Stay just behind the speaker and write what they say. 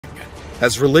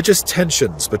As religious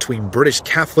tensions between British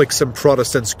Catholics and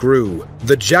Protestants grew,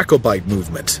 the Jacobite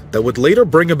movement that would later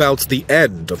bring about the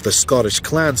end of the Scottish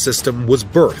clan system was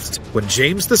birthed when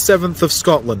James VII of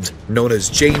Scotland, known as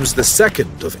James II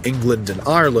of England and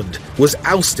Ireland, was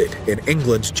ousted in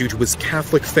England due to his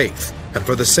Catholic faith, and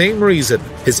for the same reason,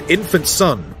 his infant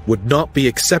son would not be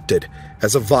accepted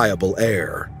as a viable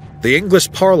heir. The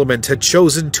English Parliament had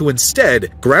chosen to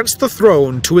instead grant the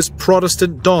throne to his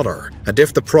Protestant daughter, and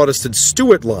if the Protestant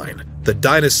Stuart line, the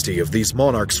dynasty of these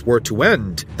monarchs, were to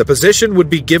end, the position would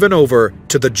be given over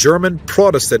to the German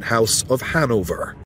Protestant House of Hanover.